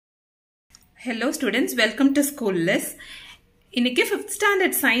Hello students, welcome to Schoolless. இன்னைக்கு 5th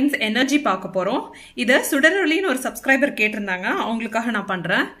standard science energy பார்க்க போறோம். இத சுடரொளின்னு ஒரு சப்ஸ்கிரைபர் கேட்டிருந்தாங்க. அவங்களுக்காக நான்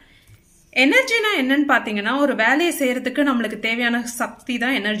பண்றேன். எனர்ஜினா என்னன்னு பாத்தீங்கன்னா ஒரு வேலையை செய்யறதுக்கு நமக்கு தேவையான சக்தி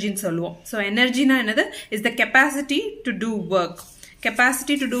தான் எனர்ஜின்னு சொல்லுவோம். So எனர்ஜினா என்னது? Is the capacity to do work.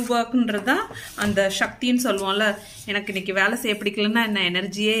 Capacity to do workன்றதா அந்த சக்தின்னு சொல்லுவோம்ல. எனக்கு இன்னைக்கு வேலை செய்ய பிடிக்கலன்னா என்ன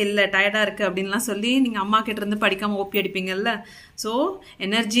எனர்ஜியே இல்லை டயர்டா இருக்கு அப்படின்லாம் சொல்லி நீங்க அம்மா கிட்ட இருந்து படிக்காம ஓப்பி அடிப்பீங்கல்ல. So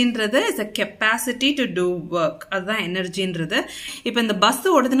எனர்ஜின்றது is a capacity to two work. அதுதான் எனர்ஜின்றது. இப்போ இந்த பஸ்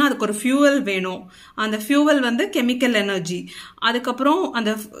ஓடுதுன்னா அதுக்கு ஒரு ஃபியூவல் வேணும். அந்த ஃபியூவல் வந்து கெமிக்கல் எனர்ஜி. அதுக்கப்புறம்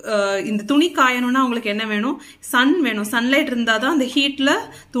அந்த இந்த துணி காயணும்னா அவங்களுக்கு என்ன வேணும்? சன் வேணும். சன்லைட் இருந்தால் தான் அந்த ஹீட்ல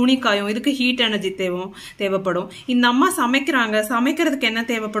துணி காயும். இதுக்கு ஹீட் எனர்ஜி தேவைப்படும். இந்த அம்மா சமைக்கிறதுக்கு என்ன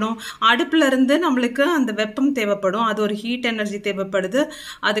தேவைப்படும்? அடுப்புல இருந்து நம்மளுக்கு அந்த வெப்பம் தேவைப்படும். அது ஒரு ஹீட் எனர்ஜி தேவைப்படுது.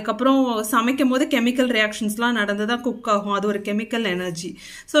 அதுக்கப்புறம் சமைக்கும் போது கெமிக்கல் ரியாக்ஷன்ஸ்லாம் நடந்துதான் குக் ஆகும். அது ஒரு chemical energy.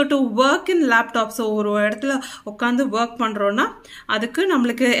 So to work in laptop, so ஒரு இடத்துல உட்காந்து ஒர்க் பண்றோம்னா அதுக்கு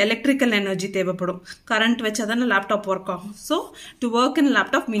நம்மளுக்கு எலக்ட்ரிக்கல் எனர்ஜி தேவைப்படும். கரண்ட் வச்சாதானே லேப்டாப் ஒர்க் ஆகும். So to work in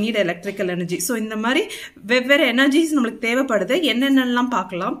laptop we need electrical energy. So இந்த மாதிரி வெவ்வேறு எனர்ஜிஸ் நம்மளுக்கு தேவைப்படுது. என்னென்னலாம்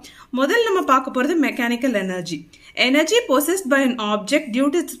பார்க்கலாம். முதல்ல நம்ம பார்க்க போறது mechanical energy. Energy possessed by an object due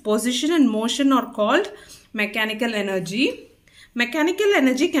to its position and motion are called mechanical energy. Mechanical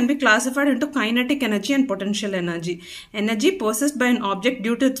energy can be classified into kinetic energy and potential energy. Energy possessed by an object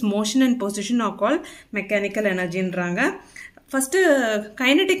due to its motion and position are called mechanical energy ன்றாங்க. First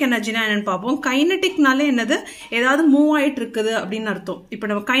kinetic எனர்ஜினா என்னன்னு பார்ப்போம். கைனடிக்னாலே என்னது? ஏதாவது move ஆயிட்டு இருக்குது அப்படின்னு அர்த்தம். இப்போ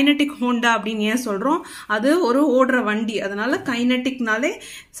நம்ம கைனடிக் ஹோண்டா அப்படின்னு ஏன் சொல்றோம்? அது ஒரு ஓடுற வண்டி. அதனால கைனடிக்னாலே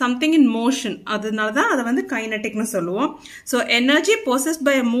சம்திங் இன் மோஷன். அதனால தான் அதை வந்து கைனடிக்னு சொல்லுவோம். So energy possessed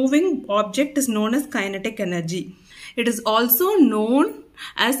by a moving object is known as kinetic energy. It is also known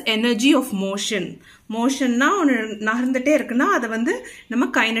as energy of motion. மோஷன்னா ஒன்று நகர்ந்துட்டே இருக்குன்னா அதை வந்து நம்ம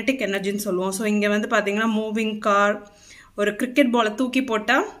கைனடிக் எனர்ஜின்னு சொல்லுவோம். ஸோ இங்கே வந்து பார்த்தீங்கன்னா மூவிங் கார், ஒரு கிரிக்கெட் பாலை தூக்கி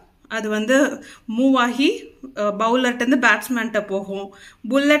போட்டால் அது வந்து மூவ் ஆகி பவுலர்ட்டேருந்து பேட்ஸ்மேன்கிட்ட போகும்.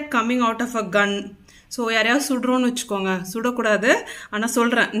 Bullet coming out of a gun. So யாரையாவது சுடுறோன்னு வச்சுக்கோங்க, சுடக்கூடாது ஆனால்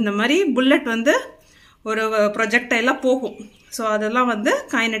சொல்கிறேன், இந்த மாதிரி புல்லட் வந்து ஒரு ப்ரொஜெக்டைலாக போகும். ஸோ அதெல்லாம் வந்து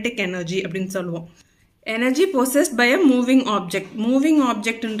கைனடிக் எனர்ஜி அப்படின்னு சொல்லுவோம். Energy possessed by a moving object. Moving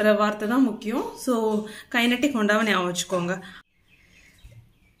ஆப்ஜெக்ட்ன்ற வார்த்தை தான் முக்கியம். ஸோ கைனடிக் ஹோண்டாவை ஞாபகம் வச்சுக்கோங்க.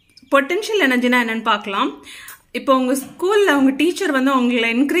 பொட்டன்ஷியல் எனர்ஜினா என்னன்னு பார்க்கலாம். இப்போ உங்க ஸ்கூல்ல உங்க டீச்சர் வந்து உங்களை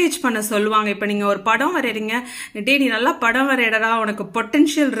என்கரேஜ் பண்ண சொல்லுவாங்க. இப்போ நீங்க ஒரு படம் வரைறீங்க, டே நீ நல்லா படம் வரையடா, உனக்கு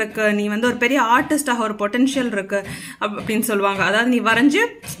பொட்டன்ஷியல் இருக்கு, நீ வந்து ஒரு பெரிய ஆர்டிஸ்டாக ஒரு பொட்டன்ஷியல் இருக்கு அப்படின்னு சொல்லுவாங்க. அதாவது நீ வரைஞ்சு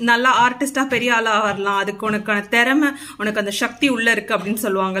நல்லா ஆர்டிஸ்டா பெரிய ஆளா வரலாம், அதுக்கு உனக்கான திறமை, உனக்கு அந்த சக்தி உள்ள இருக்கு அப்படின்னு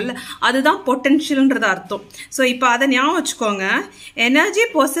சொல்லுவாங்கல்ல. அதுதான் பொட்டன்ஷியல்ன்றது அர்த்தம். ஸோ இப்போ அதை ஞாபகம் வச்சுக்கோங்க. Energy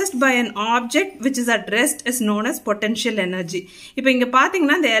possessed by an object which is at rest is known as potential energy. இப்போ இங்க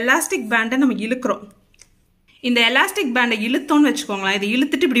பாத்தீங்கன்னா இந்த எலாஸ்டிக் பேண்டை நம்ம இழுக்கிறோம். இந்த எலாஸ்டிக் பேண்டை இழுத்தோன்னு வச்சுக்கோங்களேன். இதை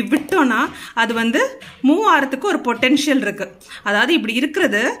இழுத்துட்டு இப்படி விட்டோம்னா அது வந்து மூவ் ஆகிறதுக்கு ஒரு பொட்டென்ஷியல் இருக்கு. அதாவது இப்படி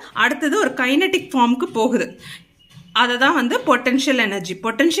இருக்கிறது அடுத்தது ஒரு கைனடிக் ஃபார்முக்கு போகுது. அதை தான் வந்து பொட்டென்ஷியல் எனர்ஜி.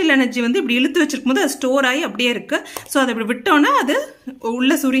 பொட்டென்ஷியல் எனர்ஜி வந்து இப்படி இழுத்து வச்சிருக்கும் போது அது ஸ்டோர் ஆகி அப்படியே இருக்கு. ஸோ அதை இப்படி விட்டோன்னா அது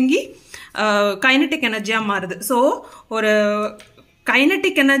உள்ள சுருங்கி கைனடிக் எனர்ஜியாக மாறுது. ஸோ ஒரு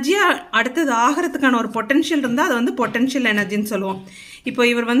கைனடிக் எனர்ஜியா அடுத்தது ஆகிறதுக்கான ஒரு பொட்டன்ஷியல் இருந்தால் அது வந்து பொட்டன்ஷியல் எனர்ஜின்னு சொல்லுவோம். இப்போ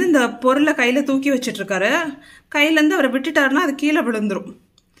இவர் வந்து இந்த பொருளை கையில் தூக்கி வச்சுட்டு இருக்காரு, கையிலேருந்து அவரை விட்டுட்டாருன்னா அது கீழே விழுந்துரும்.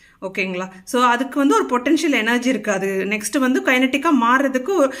 ஓகேங்களா? ஸோ அதுக்கு வந்து ஒரு பொட்டன்ஷியல் எனர்ஜி இருக்கு. அது நெக்ஸ்ட் வந்து கைனட்டிக்காக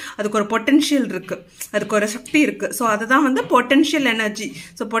மாறுறதுக்கு அதுக்கு ஒரு பொட்டன்ஷியல் இருக்கு, அதுக்கு ஒரு சக்தி இருக்கு. ஸோ அதுதான் வந்து பொட்டன்ஷியல் எனர்ஜி.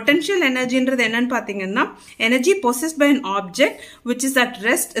 ஸோ பொட்டன்ஷியல் எனர்ஜின்றது என்னன்னு பார்த்தீங்கன்னா energy possessed by an object which is at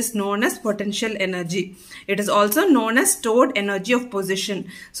rest is known as potential energy. It is also known as stored energy of position.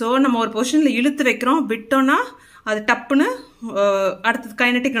 So நம்ம ஒரு பொசிஷன்ல இழுத்து வைக்கிறோம், விட்டோம்னா அது டப்புன்னு அடுத்தது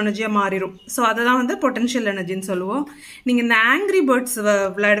கைனடிக் எனர்ஜியாக மாறிடும். ஸோ அதை தான் வந்து பொட்டன்ஷியல் எனர்ஜின்னு சொல்லுவோம். நீங்கள் இந்த ஆங்கிரி பேர்ட்ஸ்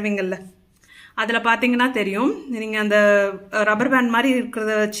விளையாடுவீங்கல்ல, அதில் பார்த்தீங்கன்னா தெரியும். நீங்கள் அந்த ரப்பர் பேண்ட் மாதிரி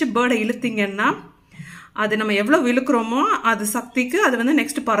இருக்கிறத வச்சு பேர்டை இழுத்தீங்கன்னா அது நம்ம எவ்வளோ இழுக்கிறோமோ அது சக்திக்கு அது வந்து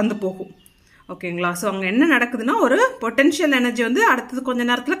நெக்ஸ்ட் பறந்து போகும். ஓகேங்களா? ஸோ அங்கே என்ன நடக்குதுன்னா ஒரு பொட்டன்ஷியல் எனர்ஜி வந்து அடுத்தது கொஞ்ச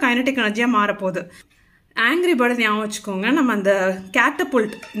நேரத்தில் கைனடிக் எனர்ஜியாக மாறப்போகுது. ஆங்கிரி பேர்டு ஞாபகம் வச்சுக்கோங்க. நம்ம அந்த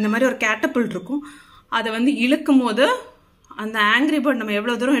கேட்டபுல்ட், இந்த மாதிரி ஒரு கேட்டபுல்ட் இருக்கும், அதை வந்து இழுக்கும் போது அந்த ஆங்கிரி பேர்ட் நம்ம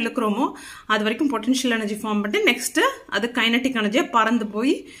எவ்வளோ தூரம் இழுக்கிறோமோ அது வரைக்கும் பொட்டன்ஷியல் எனர்ஜி ஃபார்ம் பண்ணிட்டு நெக்ஸ்ட்டு அது கைனடிக் எனர்ஜியாக பறந்து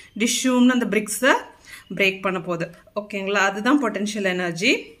போய் டிஷ்யூம்னு அந்த பிரிக்ஸை பிரேக் பண்ண போகுது. ஓகேங்களா? அதுதான் பொட்டன்ஷியல்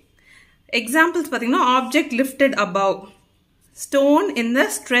எனர்ஜி. எக்ஸாம்பிள்ஸ் பார்த்தீங்கன்னா object lifted above, stone in the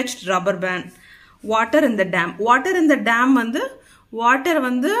stretched rubber band, water in the dam. Water in the dam வந்து வாட்டரை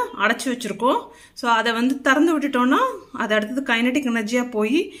வந்து அடைச்சி வச்சிருக்கோம். ஸோ அதை வந்து திறந்து விட்டுட்டோம்னா அது அடுத்தது கைனடிக் எனர்ஜியாக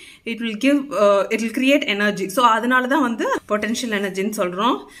போய் it will create energy. So அதனால தான் வந்து பொட்டன்ஷியல் எனர்ஜின்னு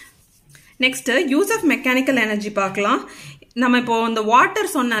சொல்கிறோம். Next use of mechanical energy பார்க்கலாம். நம்ம இப்போ இந்த வாட்டர்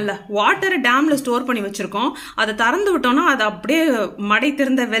சொன்னல, வாட்டரை டேம்ல ஸ்டோர் பண்ணி வச்சிருக்கோம். அதை திறந்து விட்டோம்னா அது அப்படியே மடை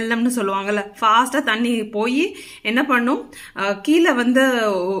திறந்த வெள்ளம்னு சொல்லுவாங்கல்ல, ஃபாஸ்டா தண்ணி போய் என்ன பண்ணும், கீழே வந்து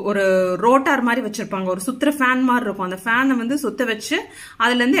ஒரு ரோட்டார் மாதிரி வச்சிருப்பாங்க, ஒரு சுத்துற ஃபேன் மாதிரி இருக்கும். அந்த ஃபேனை வந்து சுத்த வச்சு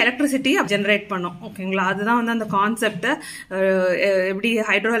அதுல இருந்து எலக்ட்ரிசிட்டி ஜெனரேட் பண்ணும். ஓகேங்களா, அதுதான் வந்து அந்த கான்செப்ட். எப்படி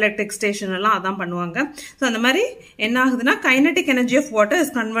ஹைட்ரோ எலக்ட்ரிக் ஸ்டேஷன் எல்லாம் அதான் பண்ணுவாங்க. ஸோ அந்த மாதிரி என்ன ஆகுதுன்னா, kinetic energy of water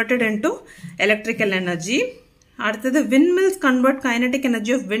is converted into electrical energy. அடுத்தது windmills convert kinetic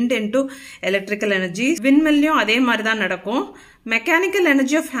energy of wind into electrical energy. windmillயும் அதே மாதிரி தான் நடக்கும். mechanical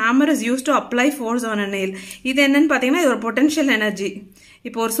energy of hammer is used to apply force on a nail. இது என்னன்னு பாத்தீங்கன்னா, இது ஒரு பொட்டன்ஷியல் எனர்ஜி.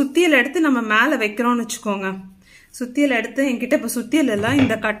 இப்போ ஒரு சுத்தியல் எடுத்து நம்ம மேல வைக்கிறோம்னு வச்சுக்கோங்க. சுத்தியல் எடுத்து என்கிட்ட இப்போ சுத்தியல் எல்லாம்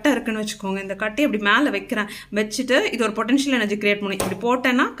இந்த கட்டை இருக்குன்னு வச்சுக்கோங்க. இந்த கட்டை இப்படி மேலே வைக்கிறேன், வச்சுட்டு இது ஒரு பொட்டன்ஷியல் எனர்ஜி கிரியேட் பண்ணி இப்படி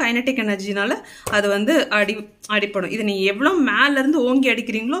போட்டேன்னா கைனடிக் எனர்ஜினால அது வந்து அடிப்படும். இது நீ எவ்வளோ மேல இருந்து ஓங்கி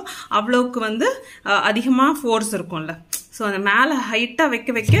அடிக்கிறீங்களோ அவ்வளோக்கு வந்து அதிகமாக ஃபோர்ஸ் இருக்கும்ல. ஸோ அந்த மேலே ஹைட்டாக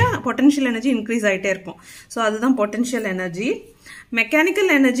வைக்க வைக்க பொட்டன்ஷியல் எனர்ஜி இன்க்ரீஸ் ஆகிட்டே இருக்கும். ஸோ அதுதான் potential energy.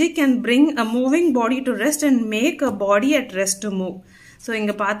 Mechanical energy can bring a moving body to rest and make a body at rest to move. So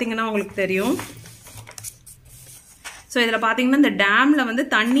இங்கே பார்த்தீங்கன்னா உங்களுக்கு தெரியும். ஸோ இதில் பார்த்தீங்கன்னா இந்த டேமில் வந்து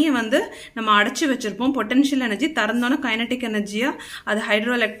தண்ணியை வந்து நம்ம அடைச்சி வச்சிருப்போம். பொட்டன்ஷியல் எனர்ஜி திறந்தோன்னா கைனடிக் எனர்ஜியாக அது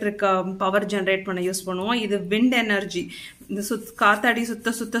ஹைட்ரோ எலக்ட்ரிக் பவர் ஜென்ரேட் பண்ண யூஸ் பண்ணுவோம். இது விண்ட் எனர்ஜி. இந்த காத்தாடி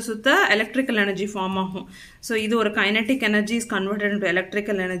சுத்த சுத்த சுத்த எலக்ட்ரிக்கல் எனர்ஜி ஃபார்ம் ஆகும். ஸோ இது ஒரு kinetic energy is converted into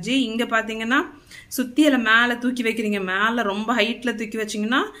electrical energy. இங்கே பார்த்தீங்கன்னா சுத்தியில மேலே தூக்கி வைக்கிறீங்க, மேலே ரொம்ப ஹைட்டில் தூக்கி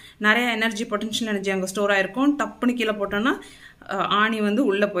வச்சிங்கன்னா நிறைய எனர்ஜி பொட்டன்ஷியல் எனர்ஜி அங்கே ஸ்டோர் ஆயிருக்கும். டப்புன்னு கீழே போட்டோன்னா ஆணி வந்து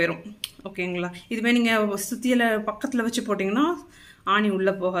உள்ளே போயிடும். ஓகேங்களா, இதுவே நீங்கள் சுத்தியில பக்கத்தில் வச்சு போட்டிங்கன்னா ஆணி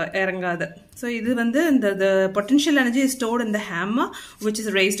உள்ளே போக இறங்காது. ஸோ இது வந்து இந்த potential energy is stored in the hammer which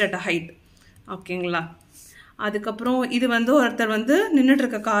is raised at a height. ஓகேங்களா, அதுக்கப்புறம் இது வந்து ஒருத்தர் வந்து நின்றுட்டு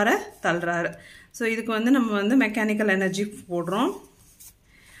இருக்க காரை தள்ளுறாரு. ஸோ இதுக்கு வந்து நம்ம வந்து மெக்கானிக்கல் எனர்ஜி போடுறோம்.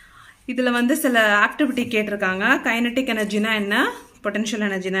 இதில் வந்து சில ஆக்டிவிட்டி கேட்டிருக்காங்க. கைனடிக் எனர்ஜினா என்ன, பொட்டன்ஷியல்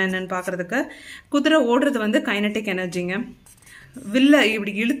எனர்ஜினா என்னன்னு பார்க்குறதுக்கு. குதிரை ஓடுறது வந்து கைனடிக் எனர்ஜிங்க. வில்ல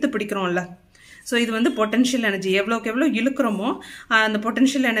இப்படி இழுத்து பிடிக்கிறோம்ல, ஸோ இது வந்து பொட்டன்ஷியல் எனர்ஜி. எவ்வளோக்கு எவ்வளோ இழுக்கிறோமோ அந்த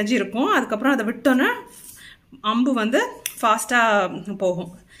பொட்டன்ஷியல் எனர்ஜி இருக்கும். அதுக்கப்புறம் அதை விட்டோன்னா அம்பு வந்து ஃபாஸ்ட்டாக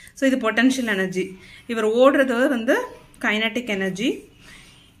போகும். ஸோ இது பொட்டன்ஷியல் எனர்ஜி. இவர் ஓடுறது வந்து கைனடிக் எனர்ஜி.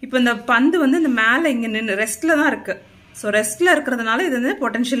 இப்போ இந்த பந்து வந்து இந்த மேலே இங்கே நின்று ரெஸ்ட்டில் தான் இருக்குது. ஸோ ரெஸ்ட்டில் இருக்கிறதுனால இது வந்து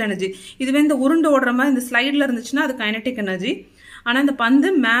பொட்டன்ஷியல் எனர்ஜி. இதுவே இந்த உருண்டு ஓடுற மாதிரி இந்த ஸ்லைடில் இருந்துச்சுன்னா அது கைனடிக் எனர்ஜி. ஆனால் இந்த பந்து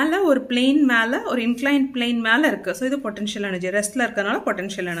மேலே ஒரு பிளேன் மேலே ஒரு இன்க்ளைன் பிளேன் மேலே இருக்குது. ஸோ இது பொட்டன்ஷியல் எனர்ஜி. ரெஸ்ட்டில் இருக்கிறதுனால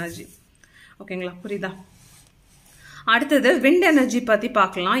பொட்டன்ஷியல் எனர்ஜி. ஓகேங்களா, புரியுதா? அடுத்தது விண்ட் எனர்ஜி பற்றி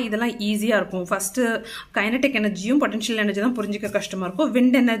பார்க்கலாம். இதெல்லாம் ஈஸியாக இருக்கும். ஃபஸ்ட்டு கைனடிக் எனர்ஜியும் பொட்டன்ஷியல் எனர்ஜி தான் புரிஞ்சிக்க கஷ்டமாக இருக்கும்.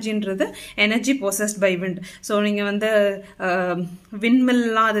 Wind எனர்ஜின்றது energy possessed by wind. So நீங்கள் வந்து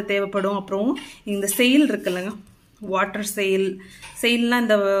விண்மில்லாம் அது தேவைப்படும். அப்புறம் இந்த செயில் இருக்குல்லங்க, வாட்டர் செயில்லாம்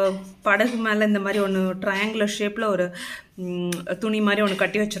இந்த படகு மேலே இந்த மாதிரி ஒன்று ட்ரையாங்குலர் ஷேப்பில் ஒரு துணி மாதிரி ஒன்று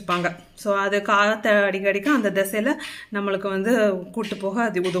கட்டி வச்சுருப்பாங்க. ஸோ அது காற்றை அடிக்க அந்த திசையில் நம்மளுக்கு வந்து கூட்டு போக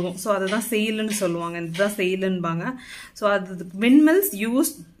அது உதவும். ஸோ அதுதான் செயிலுன்னு சொல்லுவாங்க, இதுதான் செயிலுன்பாங்க. ஸோ அது விண்ட்மில்ஸ்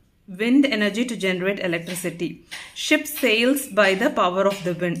use wind energy to generate electricity. Ship sails by the power of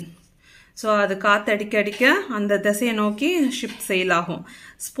the wind. So அது காற்று அடிக்க அடிக்க அந்த திசையை நோக்கி ஷிப் செயில் ஆகும்.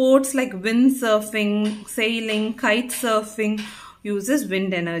 Sports like wind surfing, sailing, guide surfing uses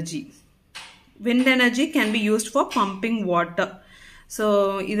wind energy. Wind energy can be used for pumping water. So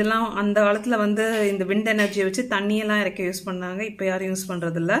இதெல்லாம் அந்த காலத்தில் வந்து இந்த விண்ட் எனர்ஜியை வச்சு தண்ணியெல்லாம் இறக்க யூஸ் பண்ணாங்க. இப்போ யாரும் யூஸ்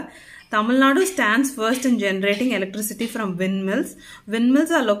பண்ணுறதில்ல. Tamil Nadu stands first in generating electricity from windmills.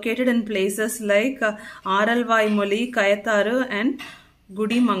 Windmills are located in places like Aralvaimoli, Kayatharu and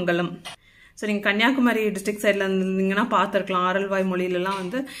Gudimangalam. So நீங்கள் கன்னியாகுமரி டிஸ்ட்ரிக்ட் சைடில் இருந்தீங்கன்னா பார்த்துருக்கலாம். ஆரல்வாய் மொழியிலலாம்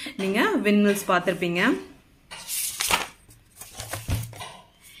வந்து நீங்கள் விண்மில்ஸ் பார்த்துருப்பீங்க.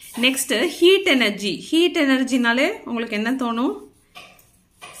 Next heat energy. ஹீட் எனர்ஜினாலே உங்களுக்கு என்ன தோணும்?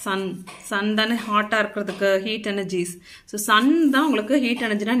 சன் தானே ஹாட்டாக இருக்கிறதுக்கு ஹீட் எனர்ஜிஸ். ஸோ சன் தான் உங்களுக்கு ஹீட்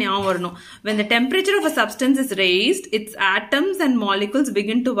எனர்ஜினா ஞாபகம் வரணும். when the temperature of a substance is raised, its atoms and molecules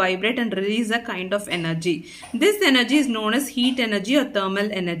begin to vibrate and release a kind of energy. This energy is known as heat energy or thermal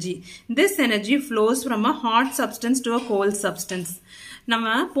energy. This energy flows from a hot substance to a cold substance. நம்ம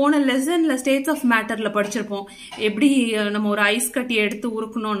போன லெசன்ல states of மேட்டர்ல படிச்சிருப்போம். எப்படி நம்ம ஒரு ice கட்டி எடுத்து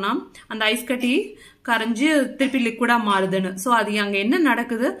உருக்கணும்னா அந்த ice கட்டி கரைஞ்சு திருப்பி லிக்விடா மாறுதுன்னு. ஸோ அது அங்கே என்ன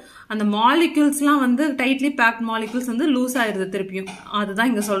நடக்குது, அந்த மாலிக்யூல்ஸ்லாம் வந்து டைட்லி பேக்ட் மாலிக்யூல்ஸ் வந்து லூஸ் ஆயிடுது திருப்பியும். அதுதான்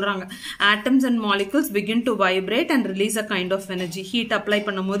இங்கே சொல்றாங்க. Atoms and molecules begin to vibrate and release a kind of energy. Heat apply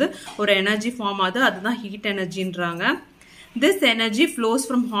பண்ணும்போது ஒரு எனர்ஜி ஃபார்ம் ஆகுது, அதுதான் heat எனர்ஜின்றாங்க. This energy flows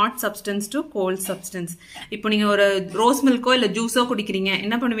from hot substance to cold substance. இப்போ நீங்க ஒரு ரோஸ் மில்க்கோ இல்ல ஜூஸோ குடிக்கிறீங்க,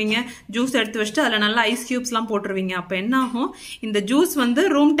 என்ன பண்ணுவீங்க? ஜூஸ் எடுத்து வச்சுட்டு அதுல நல்லா ஐஸ் கியூப்ஸ்லாம் போட்டுருவீங்க. அப்ப என்ன ஆகும்? இந்த ஜூஸ் வந்து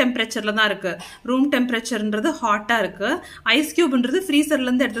ரூம் டெம்பரேச்சர்ல தான் இருக்கு. ரூம் டெம்பரேச்சர்ன்றது ஹாட்டா இருக்கு, ஐஸ் கியூப்ன்றது ஃப்ரீசர்ல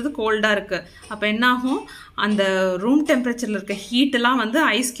இருந்து எடுத்தது கோல்டா இருக்கு. அப்ப என்ன ஆகும்? அந்த ரூம் டெம்பரேச்சர்ல இருக்க ஹீட் எல்லாம் வந்து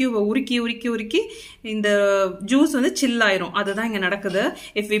ஐஸ் கியூபை உருக்கி உருக்கி உருக்கி இந்த ஜூஸ் வந்து சில் ஆயிரும். அதுதான் இங்க நடக்குது.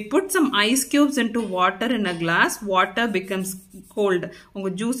 If we put some ice cubes into water in a glass, water becomes cold. உங்க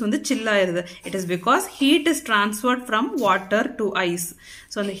ஜூஸ் வந்து சில் ஆயிருது. It is because heat is transferred from water to ice.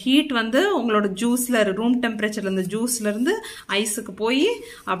 So அந்த ஹீட் வந்து உங்களோட ஜூஸ்ல ரூம் டெம்பரேச்சர்ல இந்த ஜூஸ்ல இருந்து ஐஸுக்கு போய்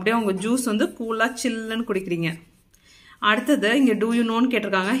அப்படியே உங்க ஜூஸ் வந்து கூலா சில்லுன்னு குடிக்கிறீங்க. அடுத்தது இங்க do you know ன்னு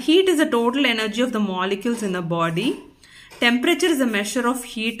கேட்டிருக்காங்க. Heat is the total energy of the molecules in a body. Temperature is a measure of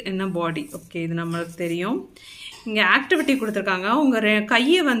heat in a body. Okay, இது நம்மளுக்கு தெரியும். இங்க ஆக்டிவிட்டி கொடுத்துருக்காங்க. உங்க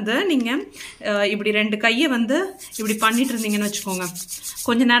கையை வந்து நீங்க இப்படி ரெண்டு கையை வந்து இப்படி பண்ணிட்டு இருந்தீங்கன்னு வச்சுக்கோங்க.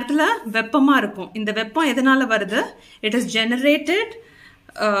 கொஞ்ச நேரத்துல வெப்பமா இருக்கும். இந்த வெப்பம் எதனால வருது? It is generated,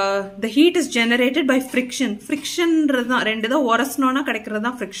 the heat is generated by friction. ஃப்ரிக்ஷன்ன்றது தான், ரெண்டு தான் உரசணும்னா கிடைக்கிறது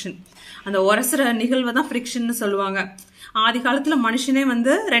தான் ஃப்ரிக்ஷன். அந்த உரசுற நிகழ்வை தான் ஃப்ரிக்ஷன்னு சொல்லுவாங்க. ஆதி காலத்துல மனுஷனே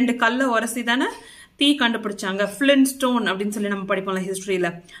வந்து ரெண்டு கல்லை உரசி தானே தீ கண்டுபிடிச்சாங்க. ஃபிளின் ஸ்டோன் அப்படின்னு சொல்லி நம்ம படிப்போம்ல ஹிஸ்டரியில.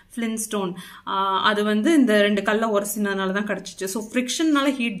 ஃபிளின் ஸ்டோன் அது வந்து இந்த ரெண்டு கல்லை உரசினதுனால தான் கிடைச்சிச்சு. ஸோ ஃப்ரிக்ஷன்னால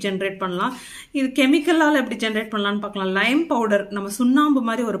ஹீட் ஜென்ரேட் பண்ணலாம். இது கெமிக்கலால் எப்படி ஜென்ரேட் பண்ணலாம்னு பார்க்கலாம். லைம் பவுடர், நம்ம சுண்ணாம்பு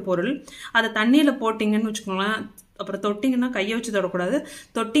மாதிரி ஒரு பொருள், அதை தண்ணியில போட்டிங்கன்னு வச்சுக்கோங்களேன். அப்புறம் தொட்டிங்கன்னா கையை வச்சு தொடக்கூடாது.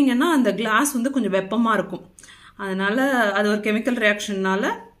 தொட்டிங்கன்னா அந்த கிளாஸ் வந்து கொஞ்சம் வெப்பமா இருக்கும். அதனால அது ஒரு கெமிக்கல்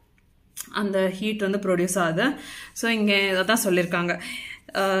ரியாக்ஷன்னால அந்த ஹீட் வந்து ப்ரொடியூஸ் ஆகுது. ஸோ இங்கே அதான் சொல்லியிருக்காங்க.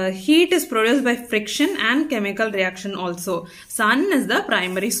 Heat is produced by friction and chemical reaction also. Sun is the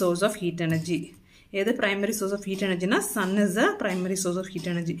primary source of heat energy. எது primary source of heat energy னா sun is the primary source of heat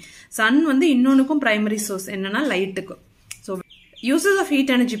energy. sun வந்து இன்னொன்னுக்கும் primary source என்னன்னா லைட்டுக்கு. So uses of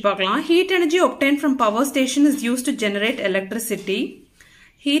heat energy பார்க்கலாம். Heat energy obtained from power station is used to generate electricity.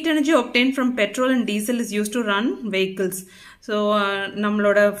 Heat energy obtained from petrol and diesel is used to run vehicles. So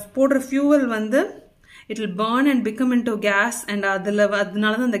நம்மளோட போடுற fuel வந்து it will burn and become into gas, and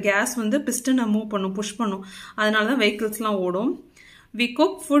அதனால தான் அந்த case வந்து பிஸ்டனை move பண்ணும், push பண்ணும். அதனால தான் வெஹிக்கிள்ஸ்லாம் ஓடும். We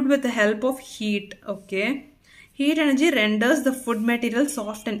cook food with the help of heat. Okay, heat energy renders the food material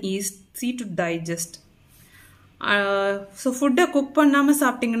soft and easy to digest. So ஃபுட்டை குக் பண்ணாமல்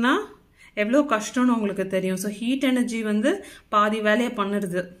சாப்பிட்டீங்கன்னா எவ்வளோ கஷ்டம்னு உங்களுக்கு தெரியும். ஸோ ஹீட் எனர்ஜி வந்து பாதி வேலையை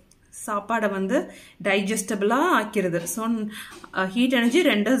பண்ணுறது, சாப்பாடை வந்து டைஜஸ்டபிளாக ஆக்கிறது. So heat energy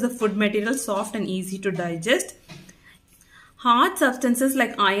renders the food material soft and easy to digest. Heart substances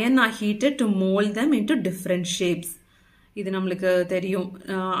like iron R heated to mould them into different shapes. இது நம்மளுக்கு தெரியும்.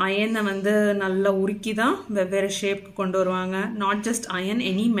 அயனை வந்து நல்லா உருக்கி தான் வெவ்வேறு ஷேப்க்கு கொண்டு வருவாங்க. Not just iron,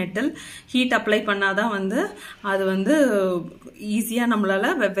 any metal heat apply பண்ணாதான் வந்து அது வந்து ஈஸியாக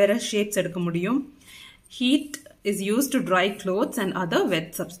நம்மளால வெவ்வேறு ஷேப்ஸ் எடுக்க முடியும். Heat is used to dry clothes and other wet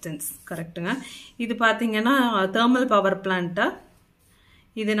substance. கரெக்ட்டுங்க. இது பார்த்தீங்கன்னா thermal power plant.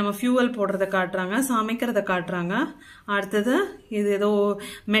 இது நம்ம ஃபியூவல் போடுறத காட்டுறாங்க, சமைக்கிறத காட்டுறாங்க. அடுத்தது இது ஏதோ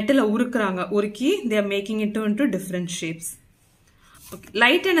மெட்டலை உருக்குறாங்க, உருக்கி they are making it into different shapes.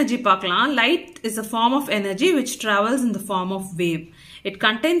 Light energy பார்க்கலாம். Light is a form of energy which travels in the form of wave. It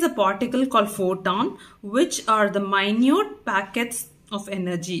contains a particle called photon, which are the minute packets of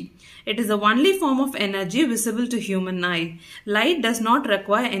energy. It is the only form of energy visible to human eye. Light does not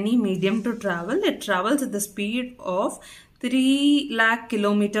require any medium to travel. It travels at the speed of 3 lakh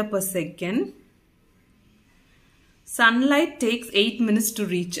kilometers per second. Sunlight takes 8 minutes to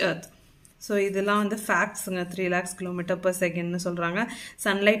reach Earth. So இதெல்லாம் வந்து factsங்க. 3 lakhs kilometers per second னு சொல்றாங்க.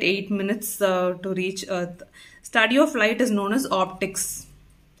 Sunlight 8 minutes to reach Earth. Study of light is known as optics.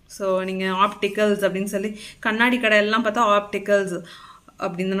 So நீங்கள் opticals அப்படின்னு சொல்லி கண்ணாடி கடையெல்லாம் பார்த்தா ஆப்டிக்கல்ஸ்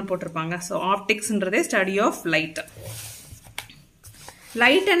அப்படின்னு தானே போட்டிருப்பாங்க. So ஆப்டிக்ஸ்ன்றதே study of light.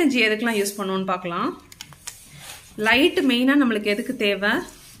 Light energy எதுக்கெல்லாம் யூஸ் பண்ணுவோன்னு பார்க்கலாம். லைட் மெயினாக நம்மளுக்கு எதுக்கு தேவை?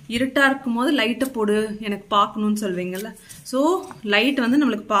 இருட்டாக இருக்கும் போது லைட்டை போடு எனக்கு பார்க்கணும்னு சொல்வீங்கல்ல. ஸோ லைட் வந்து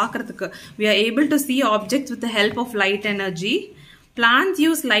நம்மளுக்கு பார்க்கறதுக்கு. we are able to see objects with the help of light energy. Plants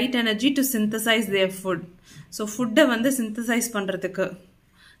use light energy to synthesize their food. So ஃபுட்டை வந்து சிந்தசைஸ் பண்ணுறதுக்கு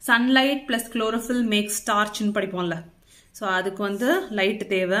sunlight plus chlorophyll maths ஸ்டார்ச்னு படிப்போம்ல. So அதுக்கு வந்து லைட்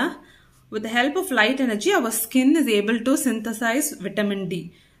தேவை. With help of light energy our skin is able to synthesise vitamin D.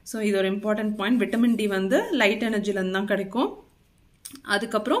 So இது ஒரு important point. Vitamin D வந்து light எனர்ஜிலேருந்து தான் கிடைக்கும்.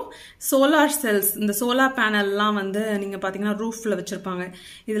 அதுக்கப்புறம் சோலார் செல்ஸ், இந்த சோலார் பேனல்லாம் வந்து நீங்கள் பார்த்தீங்கன்னா ரூஃபில் வச்சுருப்பாங்க.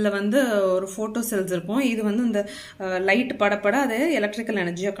 இதில் வந்து ஒரு ஃபோட்டோ செல்ஸ் இருக்கும். இது வந்து இந்த லைட் படப்பட அதை எலக்ட்ரிக்கல்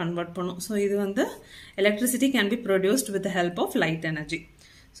எனர்ஜியாக கன்வெர்ட் பண்ணும். ஸோ இது வந்து electricity can be produced with help of light energy.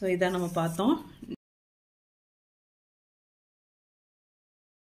 So இதை நம்ம பார்த்தோம்.